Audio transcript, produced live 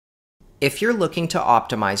If you're looking to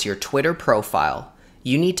optimize your Twitter profile,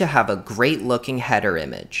 you need to have a great looking header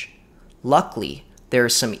image. Luckily, there are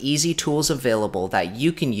some easy tools available that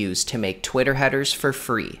you can use to make Twitter headers for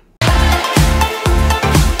free.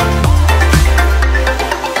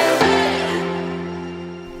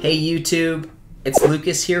 Hey YouTube, it's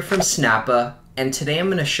Lucas here from Snappa, and today I'm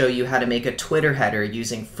going to show you how to make a Twitter header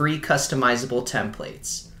using free customizable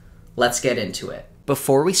templates. Let's get into it.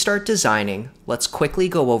 Before we start designing, let's quickly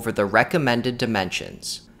go over the recommended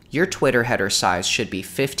dimensions. Your Twitter header size should be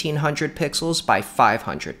 1500 pixels by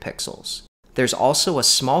 500 pixels. There's also a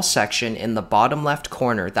small section in the bottom left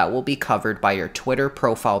corner that will be covered by your Twitter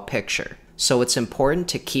profile picture, so it's important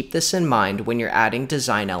to keep this in mind when you're adding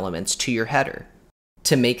design elements to your header.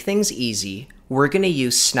 To make things easy, we're going to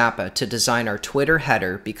use Snappa to design our Twitter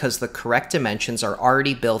header because the correct dimensions are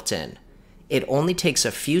already built in. It only takes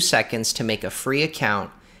a few seconds to make a free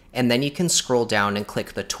account, and then you can scroll down and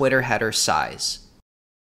click the Twitter header size.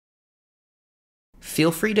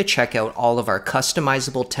 Feel free to check out all of our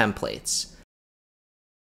customizable templates.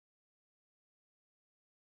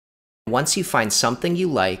 Once you find something you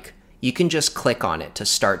like, you can just click on it to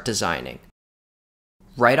start designing.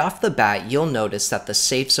 Right off the bat, you'll notice that the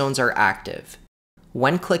safe zones are active.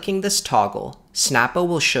 When clicking this toggle, Snappa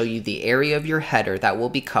will show you the area of your header that will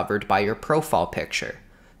be covered by your profile picture,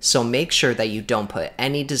 so make sure that you don't put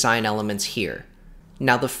any design elements here.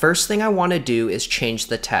 Now the first thing I want to do is change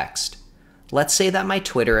the text. Let's say that my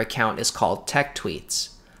Twitter account is called Tech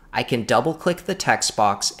Tweets. I can double click the text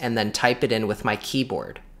box and then type it in with my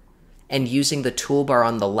keyboard. And using the toolbar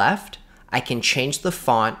on the left, I can change the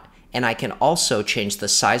font, and I can also change the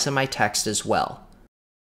size of my text as well.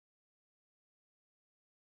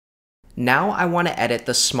 Now I want to edit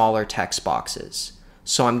the smaller text boxes,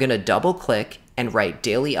 so I'm going to double click and write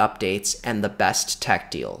daily updates and the best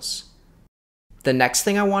tech deals. The next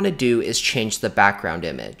thing I want to do is change the background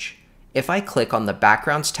image. If I click on the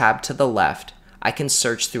Backgrounds tab to the left, I can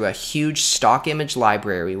search through a huge stock image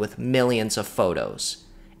library with millions of photos.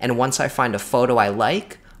 And once I find a photo I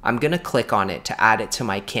like, I'm going to click on it to add it to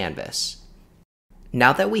my canvas.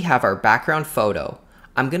 Now that we have our background photo,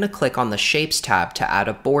 I'm going to click on the Shapes tab to add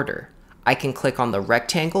a border. I can click on the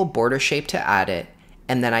rectangle border shape to add it,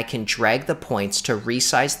 and then I can drag the points to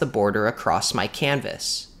resize the border across my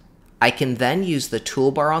canvas. I can then use the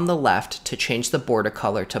toolbar on the left to change the border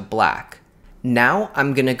color to black. Now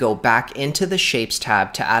I'm going to go back into the Shapes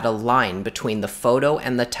tab to add a line between the photo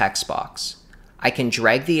and the text box. I can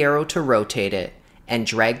drag the arrow to rotate it, and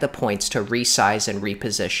drag the points to resize and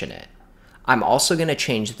reposition it. I'm also going to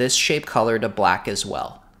change this shape color to black as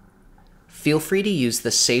well. Feel free to use the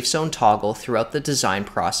safe zone toggle throughout the design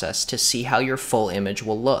process to see how your full image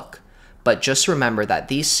will look, but just remember that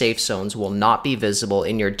these safe zones will not be visible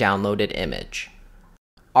in your downloaded image.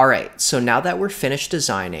 Alright, so now that we're finished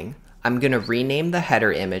designing, I'm going to rename the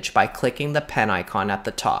header image by clicking the pen icon at the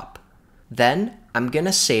top. Then, I'm going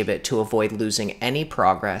to save it to avoid losing any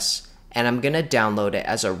progress, and I'm going to download it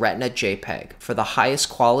as a Retina JPEG for the highest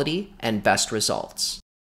quality and best results.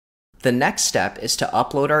 The next step is to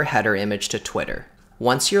upload our header image to Twitter.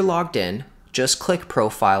 Once you're logged in, just click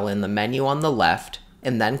Profile in the menu on the left,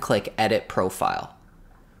 and then click Edit Profile.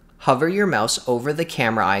 Hover your mouse over the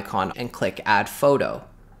camera icon and click Add Photo.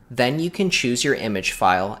 Then you can choose your image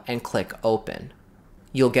file and click Open.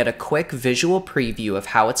 You'll get a quick visual preview of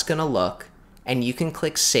how it's going to look, and you can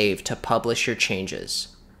click Save to publish your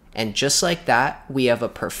changes. And just like that, we have a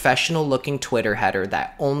professional looking Twitter header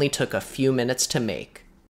that only took a few minutes to make.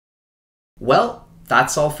 Well,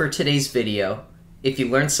 that's all for today's video. If you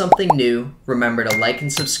learned something new, remember to like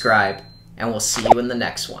and subscribe, and we'll see you in the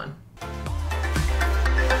next one.